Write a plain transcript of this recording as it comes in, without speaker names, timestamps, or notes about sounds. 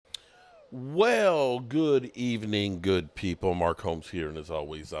Well, good evening, good people. Mark Holmes here, and as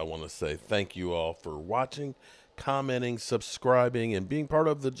always, I want to say thank you all for watching, commenting, subscribing, and being part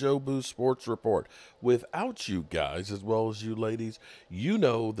of the Joe Boo Sports Report. Without you guys, as well as you ladies, you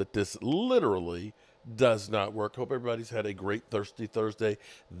know that this literally does not work. Hope everybody's had a great Thirsty Thursday.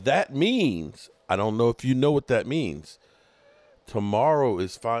 That means, I don't know if you know what that means. Tomorrow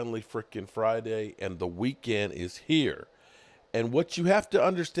is finally freaking Friday, and the weekend is here. And what you have to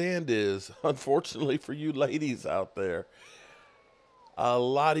understand is, unfortunately for you ladies out there, a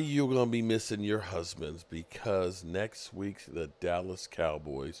lot of you are going to be missing your husbands because next week the Dallas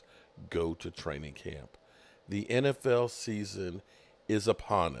Cowboys go to training camp. The NFL season is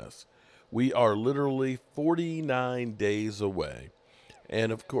upon us. We are literally 49 days away.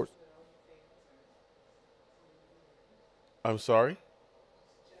 And of course, I'm sorry?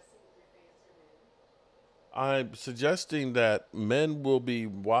 I'm suggesting that men will be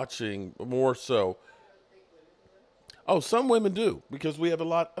watching more so. Oh, some women do because we have a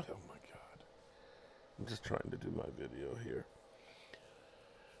lot. Oh my God. I'm just trying to do my video here.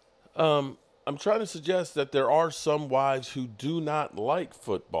 I'm trying to suggest that there are some wives who do not like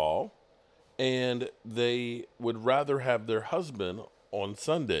football and they would rather have their husband on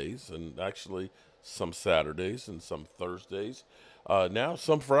Sundays and actually some Saturdays and some Thursdays. Now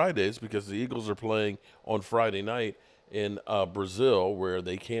some Fridays because the Eagles are playing on Friday night in Brazil where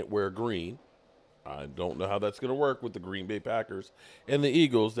they can't wear green. I don't know how that's going to work with the Green Bay Packers and the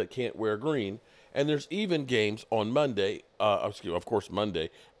Eagles that can't wear green. And there's even games on Monday, of course, Monday,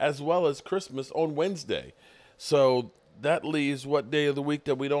 as well as Christmas on Wednesday. So that leaves what day of the week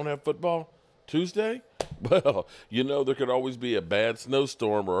that we don't have football? Tuesday? Well, there could always be a bad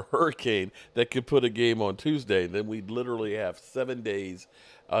snowstorm or a hurricane that could put a game on Tuesday. Then we'd literally have 7 days,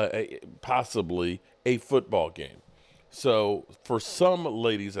 possibly a football game. So for some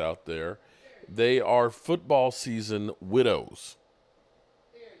ladies out there, they are football season widows.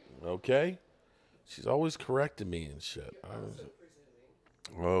 Okay? She's always correcting me and shit.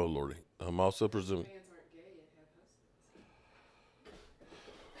 Oh, Lordy. I'm also presuming.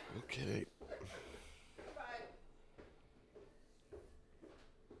 Okay.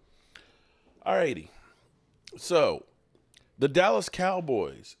 Alrighty. So, the Dallas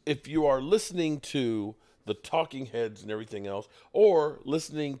Cowboys, if you are listening to the talking heads and everything else, or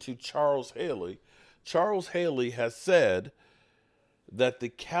listening to Charles Haley has said that the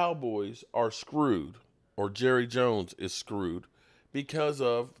Cowboys are screwed, or Jerry Jones is screwed, because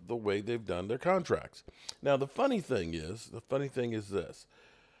of the way they've done their contracts. Now, the funny thing is this.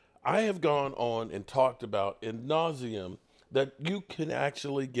 I have gone on and talked about in nauseum that you can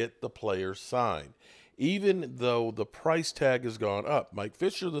actually get the players signed, even though the price tag has gone up. Mike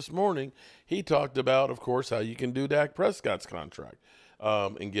Fisher this morning, he talked about, of course, how you can do Dak Prescott's contract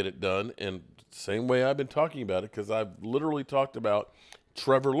and get it done. And same way I've been talking about it, because I've literally talked about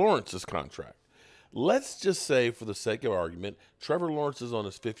Trevor Lawrence's contract. Let's just say, for the sake of argument, Trevor Lawrence is on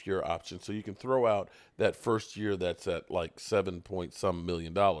his fifth-year option, so you can throw out that first year that's at like $7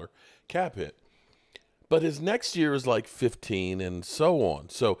 million cap hit. But his next year is like 15 and so on.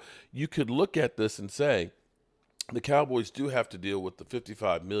 So you could look at this and say the Cowboys do have to deal with the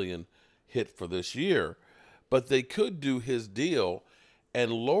 $55 million hit for this year, but they could do his deal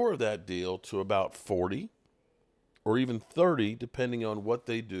and lower that deal to about 40 or even 30, depending on what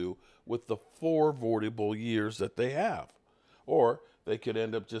they do with the 4 voidable years that they have. Or they could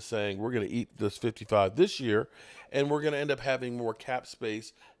end up just saying, we're going to eat this 55 this year, and we're going to end up having more cap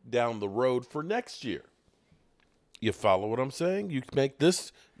space down the road for next year. You follow what I'm saying? You make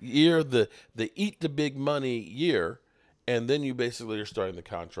this year the eat the big money year, and then you basically are starting the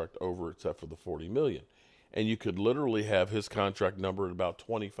contract over except for the 40 million. And you could literally have his contract number at about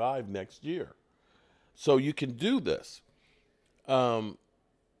 25 next year. So you can do this. When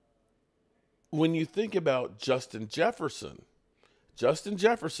you think about Justin Jefferson,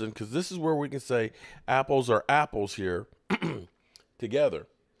 because this is where we can say apples are apples here together.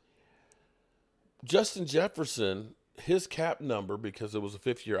 Justin Jefferson, his cap number, because it was a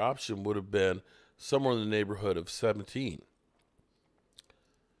fifth-year option, would have been somewhere in the neighborhood of 17.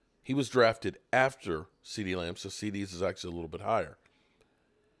 He was drafted after CeeDee Lamb, so CeeDee's is actually a little bit higher.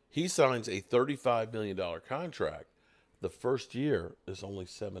 He signs a $35 million contract. The first year is only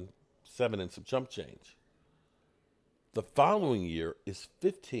seven and some chump change. The following year is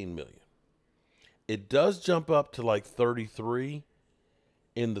 $15 million. It does jump up to like 33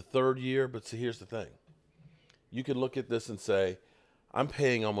 in the third year, but see, here's the thing. You can look at this and say, I'm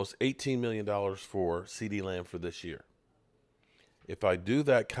paying almost $18 million for CeeDee Lamb for this year. If I do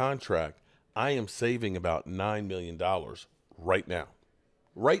that contract, I am saving about $9 million right now.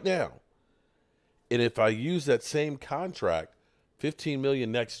 Right now. And if I use that same contract, $15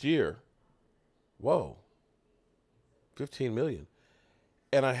 million next year, whoa, $15 million.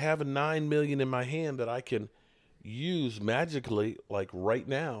 And I have a $9 million in my hand that I can use magically, like right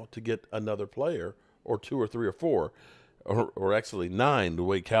now, to get another player, or 2 or 3 or 4, or actually 9, the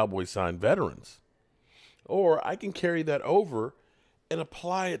way Cowboys sign veterans. Or I can carry that over and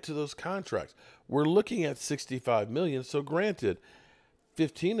apply it to those contracts. We're looking at $65 million, so granted,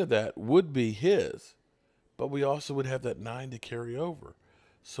 15 of that would be his, but we also would have that 9 to carry over.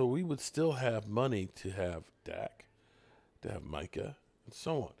 So we would still have money to have Dak, to have Micah, and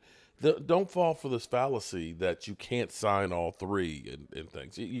so on. Don't fall for this fallacy that you can't sign all 3 and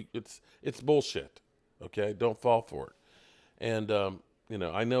things. It's bullshit, okay? Don't fall for it. And,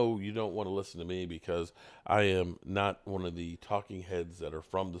 I know you don't want to listen to me because I am not one of the talking heads that are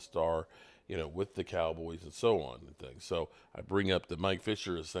from the Star, with the Cowboys and so on and things. So I bring up that Mike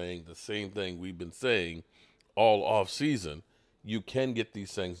Fisher is saying the same thing we've been saying all off season. You can get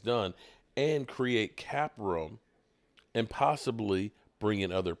these things done and create cap room and possibly bring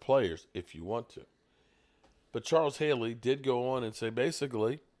in other players if you want to. But Charles Haley did go on and say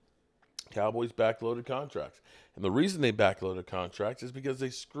basically Cowboys backloaded contracts. And the reason they backloaded contracts is because they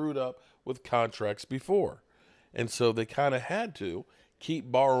screwed up with contracts before. And so they kind of had to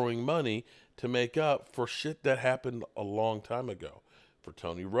keep borrowing money to make up for shit that happened a long time ago. For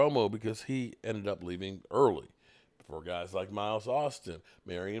Tony Romo, because he ended up leaving early. For guys like Miles Austin,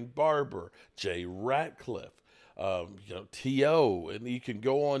 Marion Barber, Jay Ratcliffe, T.O., and you can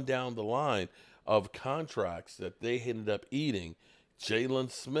go on down the line of contracts that they ended up eating.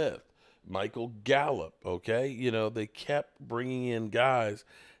 Jalen Smith, Michael Gallup, okay? They kept bringing in guys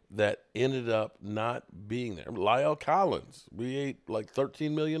that ended up not being there. Lyle Collins, we ate like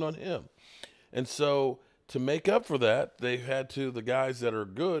 $13 million on him. And so to make up for that, they had to, the guys that are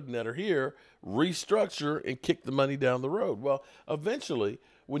good and that are here, restructure and kick the money down the road. Well, eventually,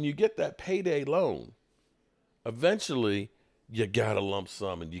 when you get that payday loan, eventually you got to lump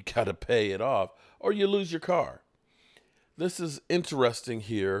sum and you got to pay it off or you lose your car. This is interesting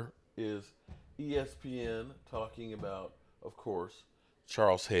here is ESPN talking about, of course,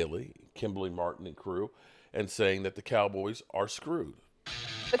 Charles Haley, Kimberly Martin and crew, and saying that the Cowboys are screwed.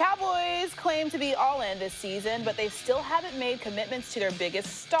 The Cowboys claim to be all in this season, but they still haven't made commitments to their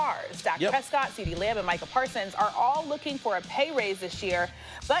biggest stars. Dak Prescott, CeeDee Lamb, and Micah Parsons are all looking for a pay raise this year,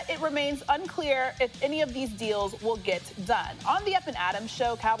 but it remains unclear if any of these deals will get done. On the Up and Adams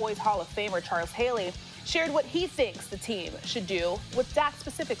show, Cowboys Hall of Famer Charles Haley shared what he thinks the team should do with Dak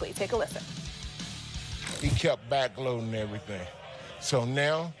specifically. Take a listen. He kept backloading everything. So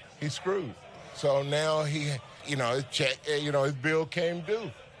now he's screwed. So now his bill came due.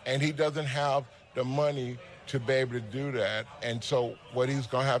 And he doesn't have the money to be able to do that. And so what he's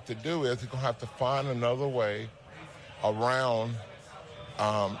going to have to do is he's going to have to find another way around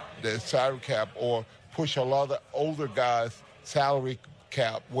the salary cap or push a lot of the older guys' salary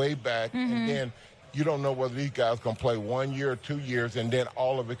cap way back. Mm-hmm. And then you don't know whether these guys are going to play 1 year or 2 years and then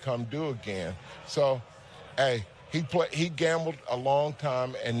all of it come due again. So, hey, he gambled a long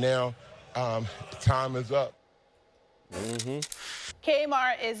time, and now time is up. Mm-hmm.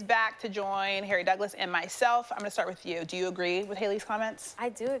 Kmart is back to join Harry Douglas and myself. I'm going to start with you. Do you agree with Haley's comments? I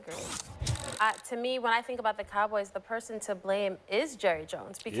do agree. To me, when I think about the Cowboys, the person to blame is Jerry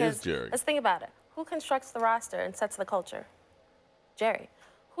Jones. Because let's think about it. Who constructs the roster and sets the culture? Jerry.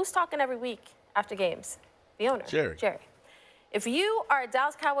 Who's talking every week after games? The owner. Jerry. If you are a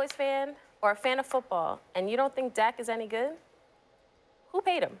Dallas Cowboys fan or a fan of football and you don't think Dak is any good, who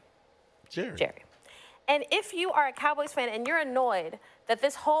paid him? Jerry. And if you are a Cowboys fan and you're annoyed that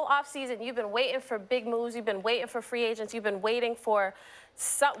this whole offseason you've been waiting for big moves, you've been waiting for free agents, you've been waiting for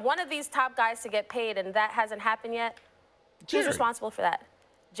one of these top guys to get paid and that hasn't happened yet, who's responsible for that?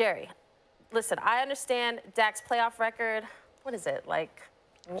 Jerry. Listen, I understand Dak's playoff record. What is it, like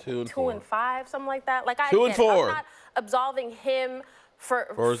 2 and 5, something like that? Like 2 and 4. I'm not absolving him from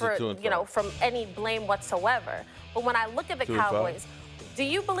any blame whatsoever. But when I look at the Cowboys, do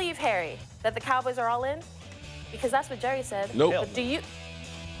you believe, Harry, that the Cowboys are all in? Because that's what Jerry said. Nope. But do you?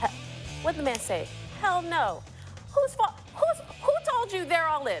 What did the man say? Hell no. Whose fault? Who told you they're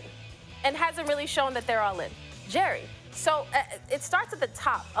all in, and hasn't really shown that they're all in? Jerry. So it starts at the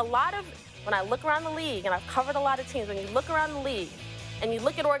top. When I look around the league, and I've covered a lot of teams, when you look around the league, and you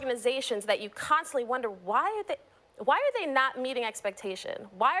look at organizations that you constantly wonder why are they not meeting expectation?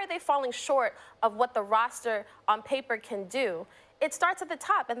 Why are they falling short of what the roster on paper can do? It starts at the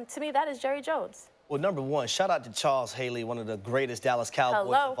top, and to me, that is Jerry Jones. Well, number one, shout out to Charles Haley, one of the greatest Dallas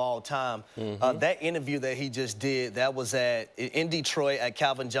Cowboys of all time. That interview that he just did, that was in Detroit at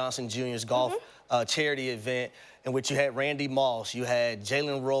Calvin Johnson Jr.'s golf charity event, in which you had Randy Moss, you had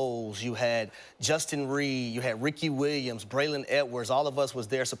Jalen Rose, you had Justin Reed, you had Ricky Williams, Braylon Edwards. All of us was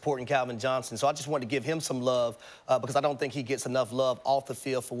there supporting Calvin Johnson. So I just wanted to give him some love because I don't think he gets enough love off the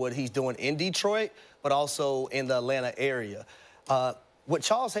field for what he's doing in Detroit, but also in the Atlanta area. What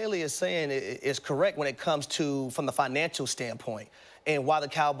Charles Haley is saying is correct when it comes to from the financial standpoint. And why the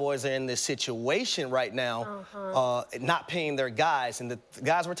Cowboys are in this situation right now, not paying their guys. And the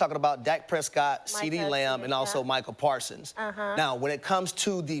guys we're talking about, Dak Prescott, CeeDee Lamb, and also Michael Parsons. Now, when it comes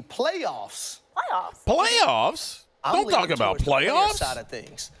to the playoffs. Playoffs? Don't talk about playoffs. Side of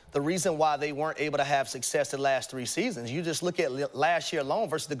things. The reason why they weren't able to have success the last 3 seasons, you just look at last year alone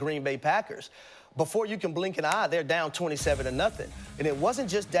versus the Green Bay Packers. Before you can blink an eye, they're down 27-0. And it wasn't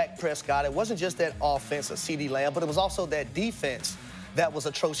just Dak Prescott. It wasn't just that offense of CeeDee Lamb, but it was also that defense that was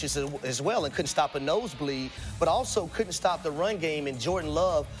atrocious as well and couldn't stop a nosebleed, but also couldn't stop the run game. And Jordan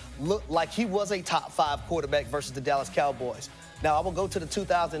Love looked like he was a top 5 quarterback versus the Dallas Cowboys. Now, I will go to the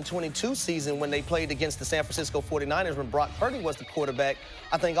 2022 season when they played against the San Francisco 49ers when Brock Purdy was the quarterback.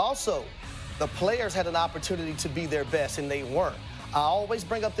 I think also the players had an opportunity to be their best, and they weren't. I always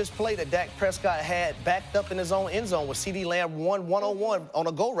bring up this play that Dak Prescott had backed up in his own end zone with CeeDee Lamb one-on-one on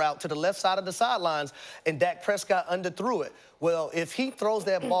a go route to the left side of the sidelines, and Dak Prescott underthrew it. Well, if he throws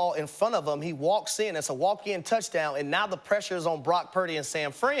that ball in front of him, he walks in. It's a walk-in touchdown, and now the pressure is on Brock Purdy and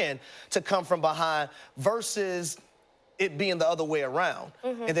San Fran to come from behind versus it being the other way around.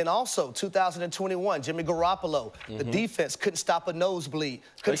 And then also 2021, Jimmy Garoppolo, the defense couldn't stop a nosebleed,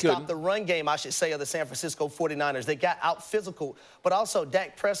 couldn't stop the run game, I should say, of the San Francisco 49ers. They got out physical, but also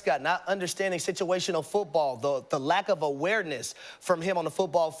Dak Prescott not understanding situational football, the lack of awareness from him on the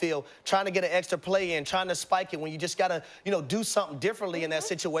football field, trying to get an extra play in, trying to spike it when you just got to, do something differently in that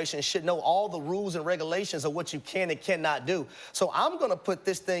situation, should know all the rules and regulations of what you can and cannot do. So I'm going to put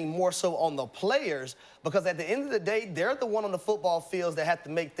this thing more so on the players, because at the end of the day, they're the one on the football fields that have to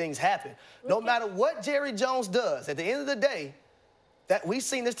make things happen. No matter what Jerry Jones does, at the end of the day, that we've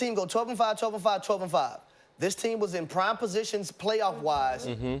seen this team go 12-5, 12-5, 12-5. This team was in prime positions playoff-wise.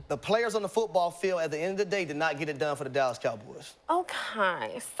 The players on the football field at the end of the day did not get it done for the Dallas Cowboys.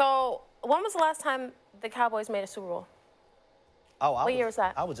 Okay, so when was the last time the Cowboys made a Super Bowl? Oh, what year was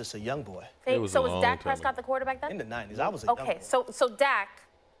that? I was just a young boy. So was Dak Prescott the quarterback then? In the 90s, I was a young boy. Okay, so Dak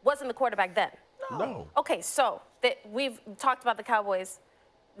wasn't the quarterback then? No. Okay, so we've talked about the Cowboys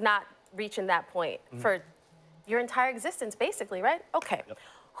not reaching that point for your entire existence, basically, right? Okay. Yep.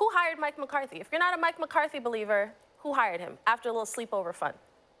 Who hired Mike McCarthy? If you're not a Mike McCarthy believer, who hired him after a little sleepover fun?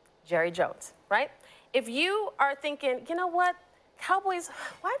 Jerry Jones, right? If you are thinking, you know what, Cowboys,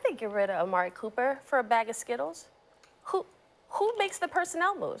 why'd they get rid of Amari Cooper for a bag of Skittles? Who makes the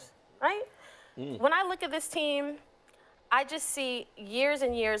personnel moves, right? When I look at this team, I just see years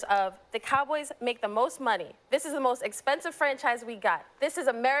and years of the Cowboys make the most money. This is the most expensive franchise we got. This is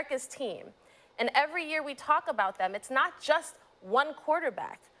America's team. And every year we talk about them, it's not just one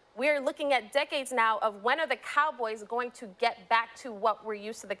quarterback. We're looking at decades now of when are the Cowboys going to get back to what we're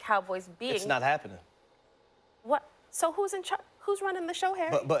used to the Cowboys being. It's not happening. What? So who's in charge? Who's running the show,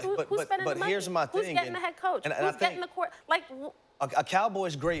 Harry? Who's spending the money? Here's my thing. Who's getting the head coach? Who's getting the court? Like, a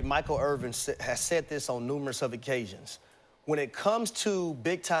Cowboys great, Michael Irvin, has said this on numerous of occasions. When it comes to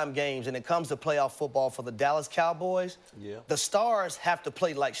big-time games and it comes to playoff football for the Dallas Cowboys, the stars have to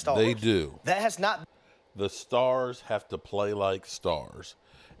play like stars. They do. That has not. The stars have to play like stars,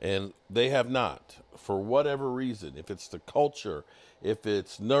 and they have not, for whatever reason. If it's the culture, if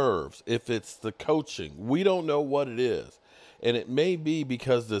it's nerves, if it's the coaching, we don't know what it is. And it may be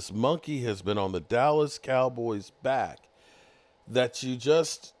because this monkey has been on the Dallas Cowboys' back that you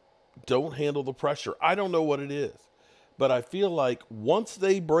just don't handle the pressure. I don't know what it is. But I feel like once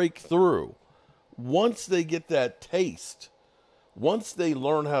they break through, once they get that taste, once they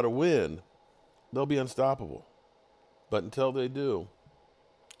learn how to win, they'll be unstoppable. But until they do,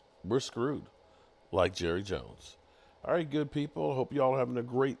 we're screwed, like Jerry Jones. All right, good people. Hope you all are having a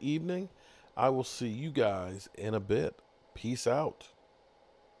great evening. I will see you guys in a bit. Peace out.